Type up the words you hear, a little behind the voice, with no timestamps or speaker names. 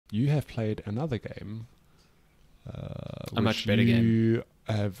you have played another game, A much better game. you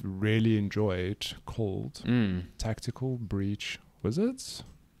have really enjoyed, called Tactical Breach Wizards.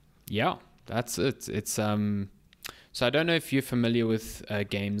 Yeah, that's it. It's so I don't know if you're familiar with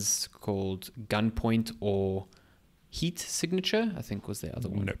games called Gunpoint or Heat Signature, I think was the other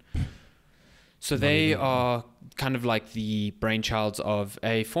one. Nope. So they are kind of like the brainchilds of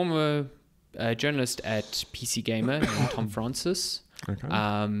a former journalist at PC Gamer named Tom Francis. Okay.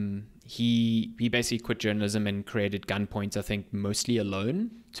 He basically quit journalism and created Gunpoint, I think, mostly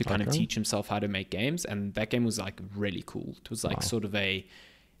alone to kind of teach himself how to make games. And that game was like really cool. It was like sort of a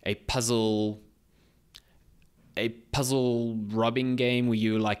puzzle robbing game where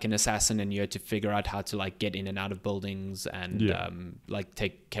you were like an assassin and you had to figure out how to like get in and out of buildings and like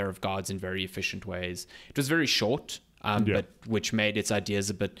take care of guards in very efficient ways. It was very short, but which made its ideas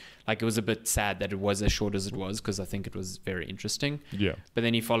a bit like, it was a bit sad that it was as short as it was, because I think it was very interesting. Yeah. But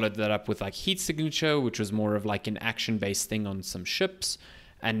then he followed that up with like Heat Signature, which was more of like an action-based thing on some ships.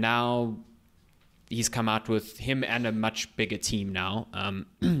 And now he's come out with him and a much bigger team now.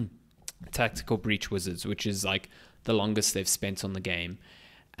 Tactical Breach Wizards, which is like the longest they've spent on the game,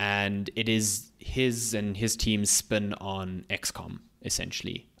 and it is his and his team's spin on XCOM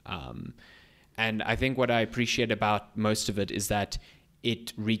essentially. And I think what I appreciate about most of it is that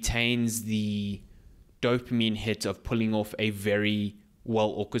it retains the dopamine hit of pulling off a very well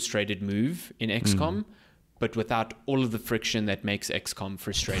orchestrated move in XCOM, but without all of the friction that makes XCOM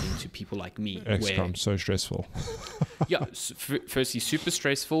frustrating to people like me. XCOM, so stressful. Yeah, firstly, super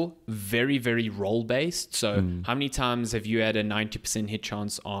stressful, very, very role-based. So how many times have you had a 90% hit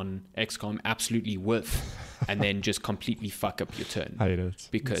chance on XCOM, absolutely whiff, and then just completely fuck up your turn? Hate it.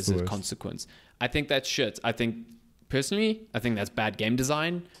 Because of consequence. I think that's shit. Personally, I think that's bad game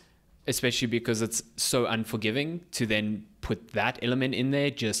design, especially because it's so unforgiving. To then put that element in there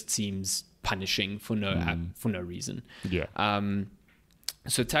just seems punishing for no reason. Yeah.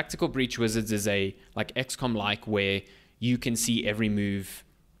 So Tactical Breach Wizards is a like XCOM-like, where you can see every move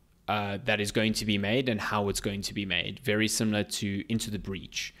that is going to be made and how it's going to be made. Very similar to Into the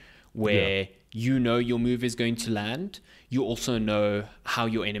Breach, where you know your move is going to land. You also know how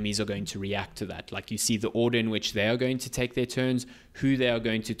your enemies are going to react to that. Like, you see the order in which they are going to take their turns, who they are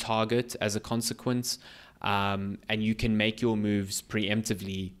going to target as a consequence, and you can make your moves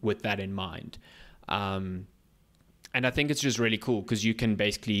preemptively with that in mind. And I think it's just really cool because you can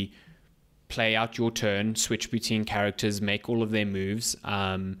basically play out your turn, switch between characters, make all of their moves,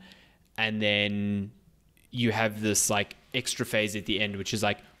 and then you have this like extra phase at the end, which is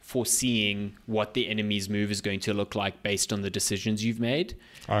like foreseeing what the enemy's move is going to look like based on the decisions you've made.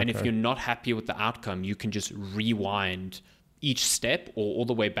 Okay. And if you're not happy with the outcome, you can just rewind each step or all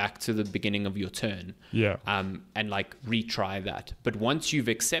the way back to the beginning of your turn. Yeah. And like retry that. But once you've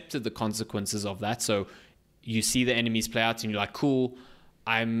accepted the consequences of that, so you see the enemies play out and you're like, cool,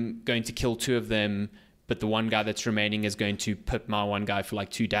 I'm going to kill 2 of them, but the one guy that's remaining is going to pip my one guy for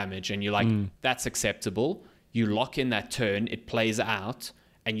like 2 damage. And you're like, that's acceptable. You lock in that turn, it plays out,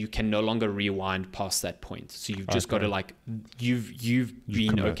 and you can no longer rewind past that point. So you've just got to like, you've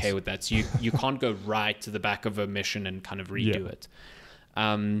been okay with that. So you can't go right to the back of a mission and kind of redo it.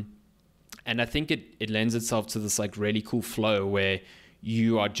 And I think it lends itself to this like really cool flow where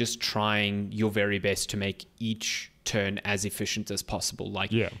you are just trying your very best to make each turn as efficient as possible.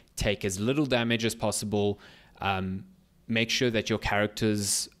 Like take as little damage as possible. Make sure that your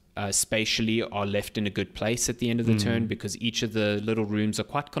characters spatially are left in a good place at the end of the turn, because each of the little rooms are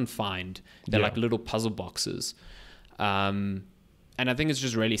quite confined. They're like little puzzle boxes. And I think it's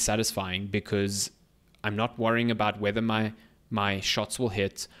just really satisfying because I'm not worrying about whether my shots will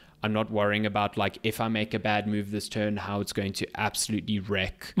hit. I'm not worrying about like if I make a bad move this turn, how it's going to absolutely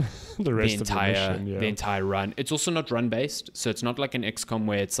wreck the entire run. It's also not run based, so it's not like an XCOM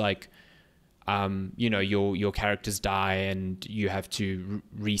where it's like your characters die and you have to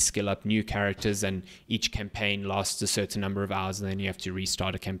reskill up new characters, and each campaign lasts a certain number of hours and then you have to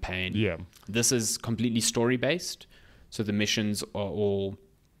restart a campaign. This is completely story based, so the missions are all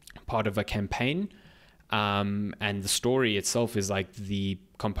part of a campaign. And the story itself is like the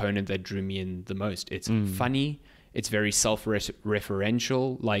component that drew me in the most. It's funny. It's very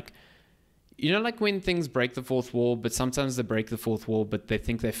self-referential. Like, you know, like when things break the fourth wall, but sometimes they break the fourth wall, but they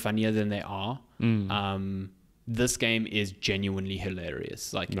think they're funnier than they are. This game is genuinely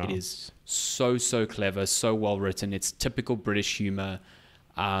hilarious. Like, it is so clever, so well written. It's typical British humor.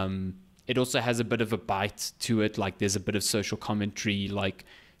 It also has a bit of a bite to it. Like, there's a bit of social commentary, like,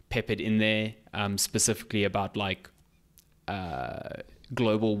 peppered in there, specifically about like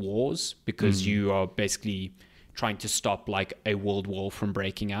global wars, because you are basically trying to stop like a world war from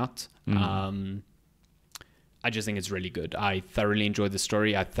breaking out. I just think it's really good. I thoroughly enjoyed the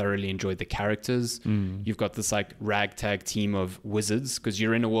story. I thoroughly enjoyed the characters. You've got this like ragtag team of wizards, because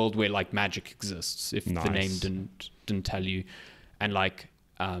you're in a world where like magic exists, if the name didn't tell you. And like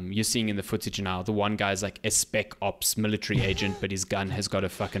you're seeing in the footage now, the one guy's like a spec ops military agent, but his gun has got a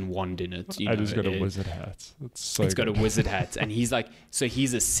fucking wand in it. And he's got a wizard hat. It's got a wizard hat. And he's like, so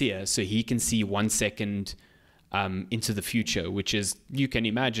he's a seer, so he can see 1 second into the future, which is, you can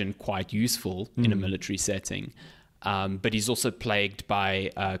imagine, quite useful in a military setting. But he's also plagued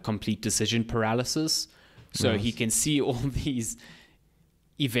by complete decision paralysis. So he can see all these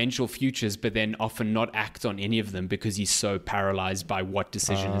eventual futures, but then often not act on any of them because he's so paralyzed by what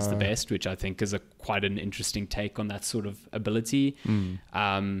decision is the best, which I think is quite an interesting take on that sort of ability.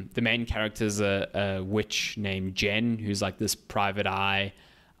 The main character is a witch named Jen, who's like this private eye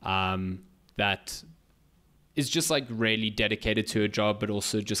that is just like really dedicated to her job, but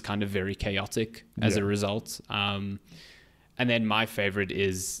also just kind of very chaotic as a result. And then my favorite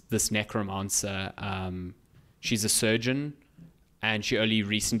is this necromancer. She's a surgeon, and she only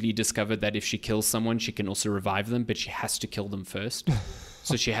recently discovered that if she kills someone, she can also revive them, but she has to kill them first.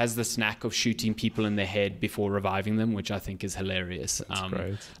 So she has this knack of shooting people in the head before reviving them, which I think is hilarious. That's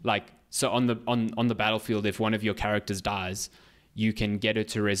great. Like, so on the battlefield, if one of your characters dies, you can get her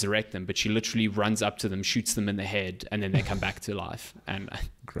to resurrect them, but she literally runs up to them, shoots them in the head, and then they come back to life. And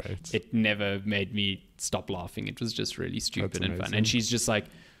great. It never made me stop laughing. It was just really stupid and fun. And she's just like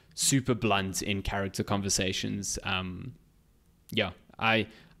super blunt in character conversations. I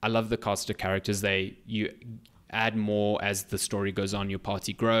love the cast of characters. You add more as the story goes on. Your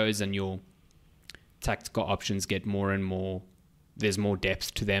party grows, and your tactical options get more and more. There's more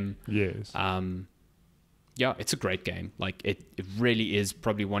depth to them. Yes. Yeah, it's a great game. Like it really is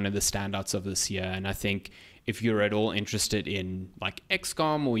probably one of the standouts of this year. And I think if you're at all interested in like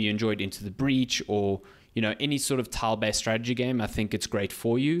XCOM, or you enjoyed Into the Breach, or any sort of tile-based strategy game, I think it's great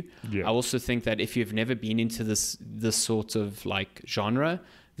for you. Yeah. I also think that if you've never been into this sort of like genre,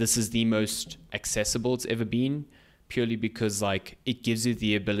 this is the most accessible it's ever been, purely because like it gives you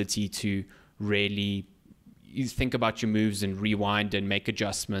the ability to really you think about your moves and rewind and make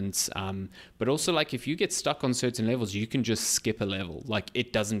adjustments. But also like if you get stuck on certain levels, you can just skip a level. Like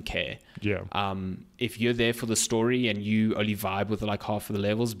it doesn't care. Yeah. If you're there for the story and you only vibe with like half of the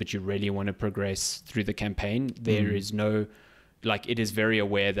levels, but you really want to progress through the campaign, there is no, like it is very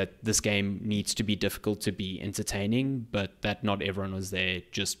aware that this game needs to be difficult to be entertaining, but that not everyone was there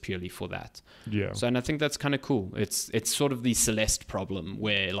just purely for that. Yeah. So, and I think that's kind of cool. It's sort of the Celeste problem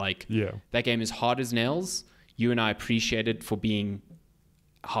where like that game is hard as nails. You and I appreciate it for being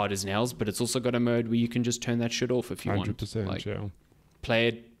hard as nails, but it's also got a mode where you can just turn that shit off if you 100%, want. Like, yeah.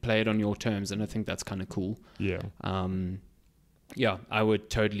 Play it on your terms, and I think that's kind of cool. Yeah. I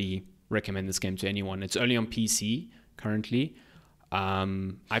would totally recommend this game to anyone. It's only on PC currently.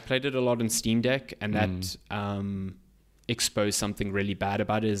 I played it a lot on Steam Deck, and that exposed something really bad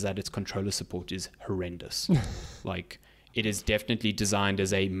about it, is that its controller support is horrendous. Like it is definitely designed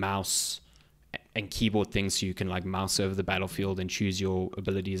as a mouse and keyboard thing, so you can like mouse over the battlefield and choose your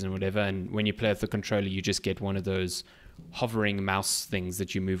abilities and whatever. And when you play with the controller, you just get one of those hovering mouse things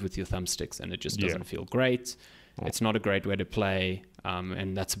that you move with your thumbsticks, and it just doesn't feel great. It's not a great way to play,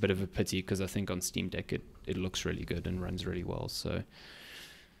 and that's a bit of a pity, because I think on Steam Deck it looks really good and runs really well. So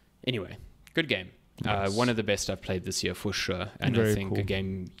anyway, good game. Nice. One of the best I've played this year for sure, and Very I think cool. a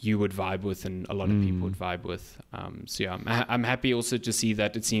game you would vibe with and a lot of people would vibe with. So yeah, I'm happy also to see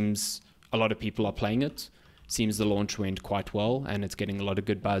that it seems a lot of people are playing it. Seems the launch went quite well, and it's getting a lot of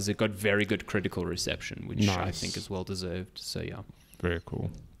good buzz. It got very good critical reception, which I think is well deserved. So yeah, very cool.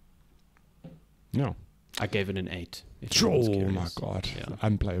 No, I gave it an 8. Oh my god,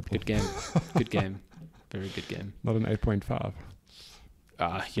 unplayable. Good game, good game, very good game. Not an 8.5.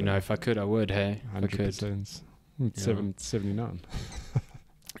 If I could, I would. Hey, 100%. 79.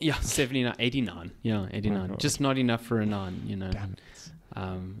 Yeah, 79, 89. Yeah, 89. Just not enough for a 9. Damn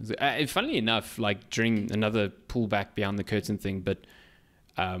it. Funnily enough, like during another pullback behind the curtain thing, but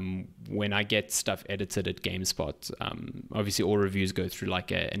when I get stuff edited at GameSpot, obviously all reviews go through like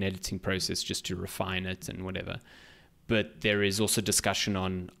an editing process just to refine it and whatever. But there is also discussion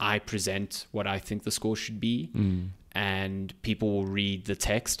on, I present what I think the score should be, and people will read the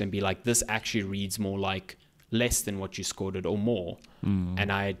text and be like, this actually reads more like less than what you scored it, or more.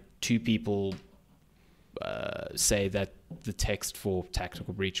 And I had 2 people say that the text for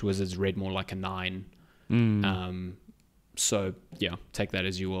Tactical Breach Wizards read more like a 9. So yeah, take that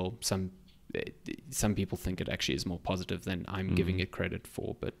as you will. Some people think it actually is more positive than I'm giving it credit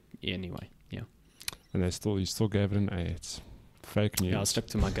for, but anyway, yeah. And you still gave it an 8. Fake news. Yeah, I stuck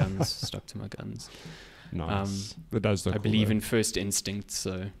to my guns. Nice. That does look I believe cool, in first instinct,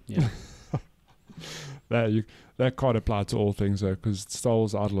 so yeah. that can't apply to all things though, because Star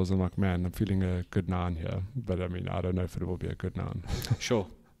Wars Outlaws, I'm like, man, I'm feeling a good 9 here, but I mean, I don't know if it will be a good 9. Sure.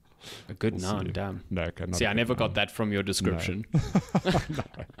 A good We'll 9, see. damn. No, okay, not See, a I good never 9. got that from your description.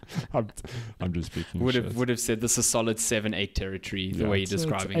 No, I'm just speaking. Would have said this is solid 7-8 territory the way you're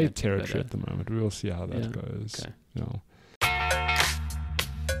describing it's 8 it. territory but, at the moment. We'll see how that yeah, goes. okay. You know.